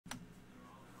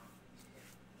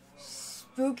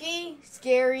Spooky,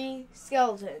 scary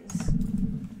skeletons.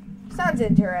 Sounds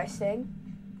interesting.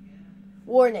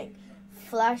 Warning.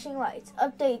 Flashing lights.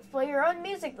 Updates. Play your own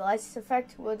music. The lights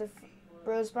effect will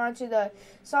respond to the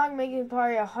song, making the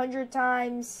party 100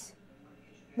 times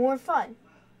more fun.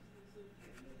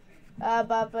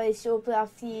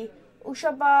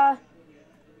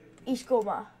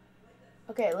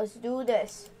 Okay, let's do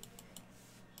this.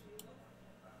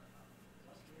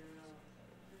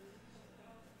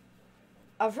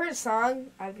 I've heard a song.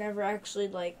 I've never actually,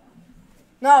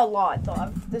 not a lot,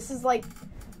 though. This is, I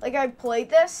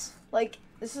played this.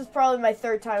 This is probably my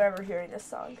third time ever hearing this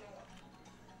song.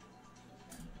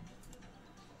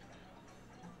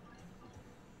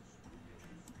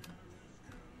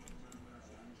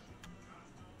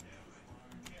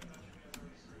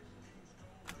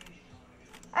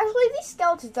 Actually, these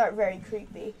skeletons aren't very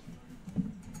creepy.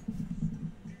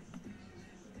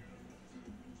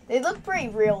 They look pretty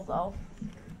real, though.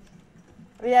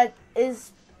 I mean, that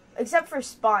is, except for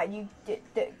spine.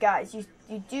 Guys,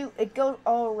 you do, it goes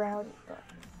all around. But.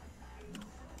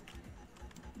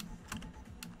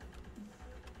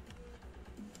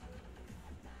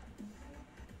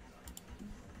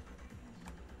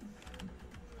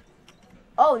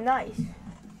 Oh, nice.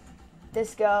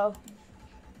 Disco.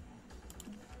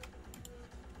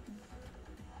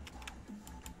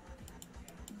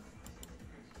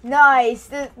 Nice.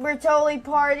 We're totally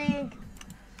partying.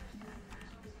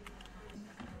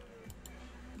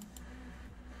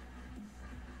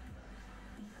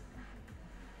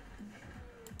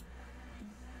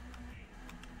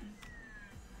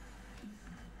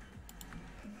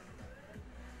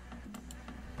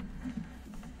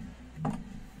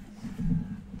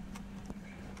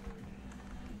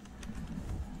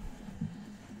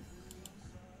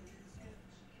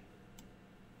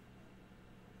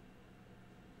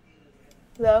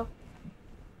 Hello?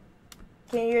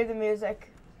 Can you hear the music?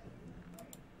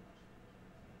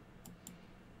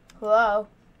 Hello?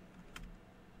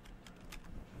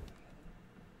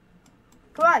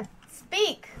 Come on,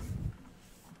 speak!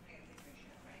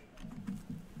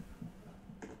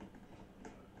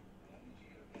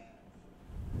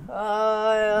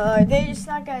 Are they just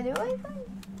not gonna do anything?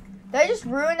 Did I just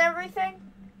ruin everything?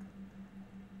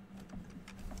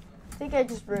 I think I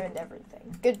just ruined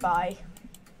everything. Goodbye.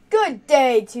 Good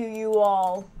day to you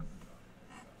all.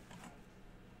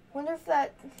 Wonder if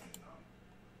that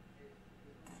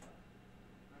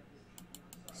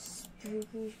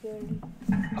spooky good.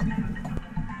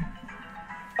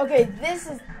 Okay, this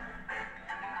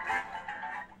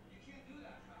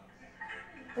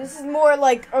is more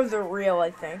like of the real,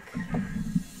 I think.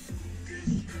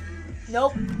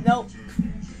 Nope.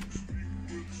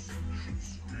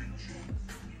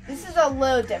 This is a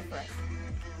little different.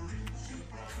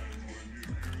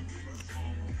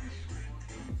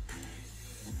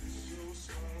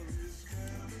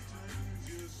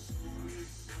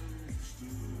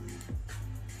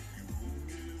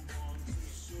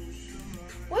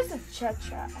 What's the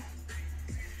cha-cha?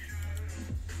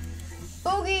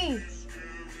 Boogie!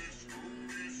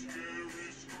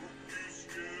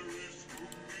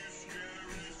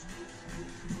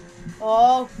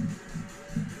 Oh.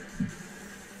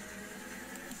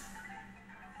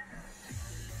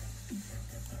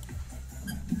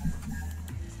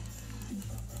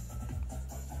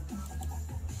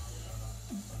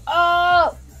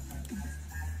 Oh!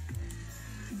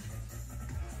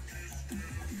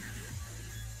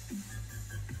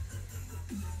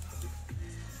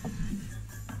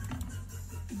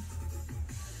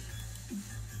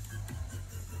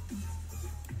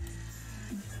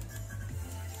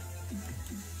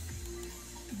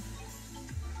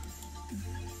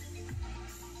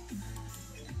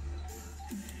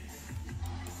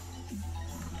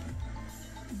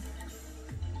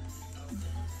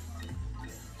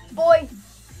 Boy.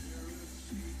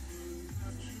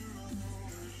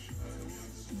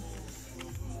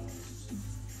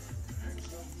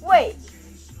 Wait.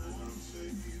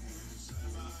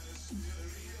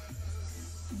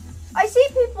 I see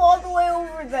people all the way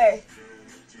over there.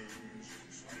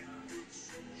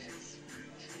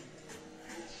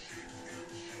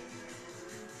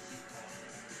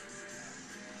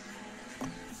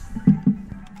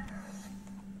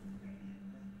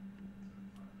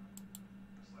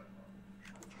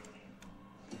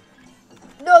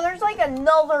 No, there's like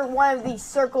another one of these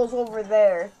circles over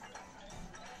there.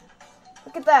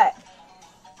 Look at that.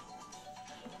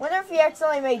 Wonder if he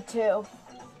accidentally made two.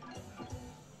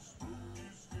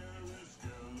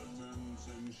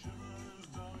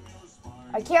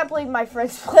 I can't believe my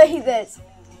friends play this.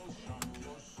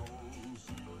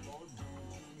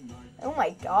 Oh my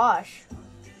gosh.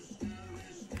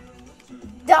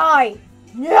 die.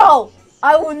 No,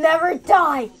 I will never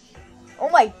die. Oh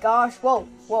my gosh, whoa,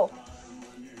 whoa.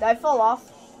 Did I fall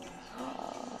off?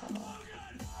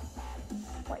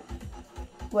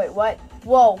 Wait, what?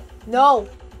 Whoa, no.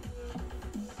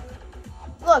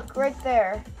 Look, right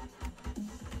there.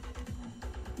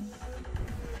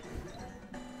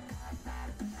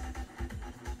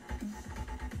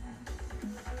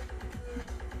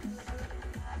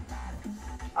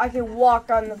 I can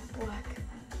walk on the black.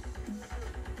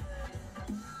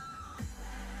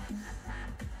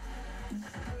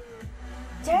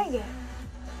 Dang it.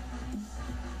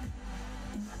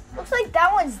 Looks like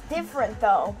that one's different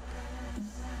though.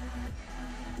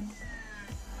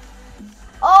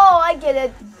 Oh, I get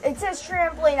it. It says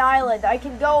Trampoline Island. I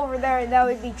can go over there and that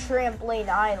would be Trampoline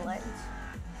Island.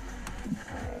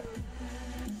 Right.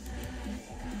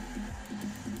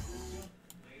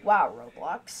 Wow,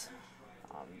 Roblox.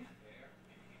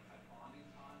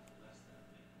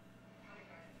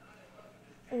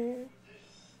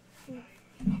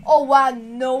 Oh wow,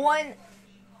 no one.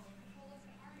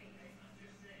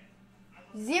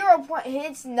 0 point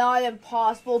hits, not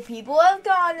impossible. People have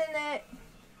gotten it.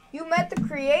 You met the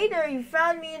creator. You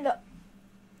found me in the.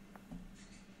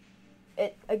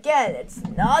 Again, it's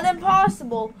not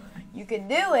impossible. You can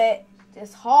do it.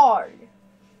 Just hard.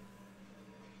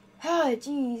 Ah,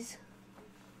 jeez.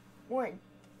 We're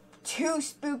too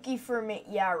spooky for me.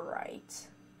 Yeah, right.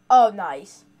 Oh,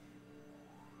 nice.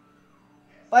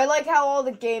 But I like how all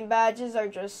the game badges are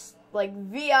just like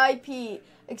VIP,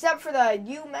 except for the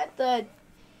you met the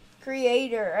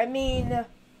creator. I mean,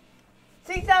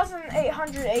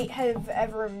 3,808 have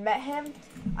ever met him.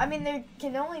 I mean, there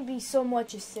can only be so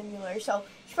much similar, so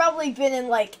he's probably been in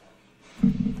like,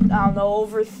 I don't know,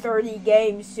 over 30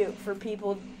 games for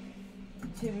people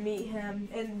to meet him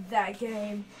in that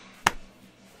game.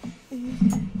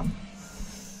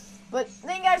 But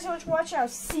thank you guys so much for watching. I'll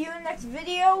see you in the next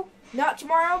video. Not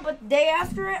tomorrow, but the day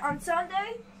after it on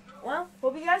Sunday. Well,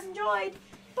 hope you guys enjoyed.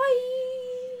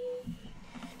 Bye.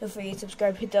 Don't forget to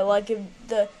subscribe, hit that like in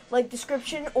the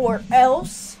description, or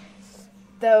else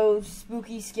those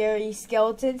spooky, scary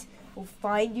skeletons will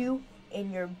find you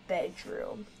in your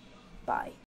bedroom. Bye.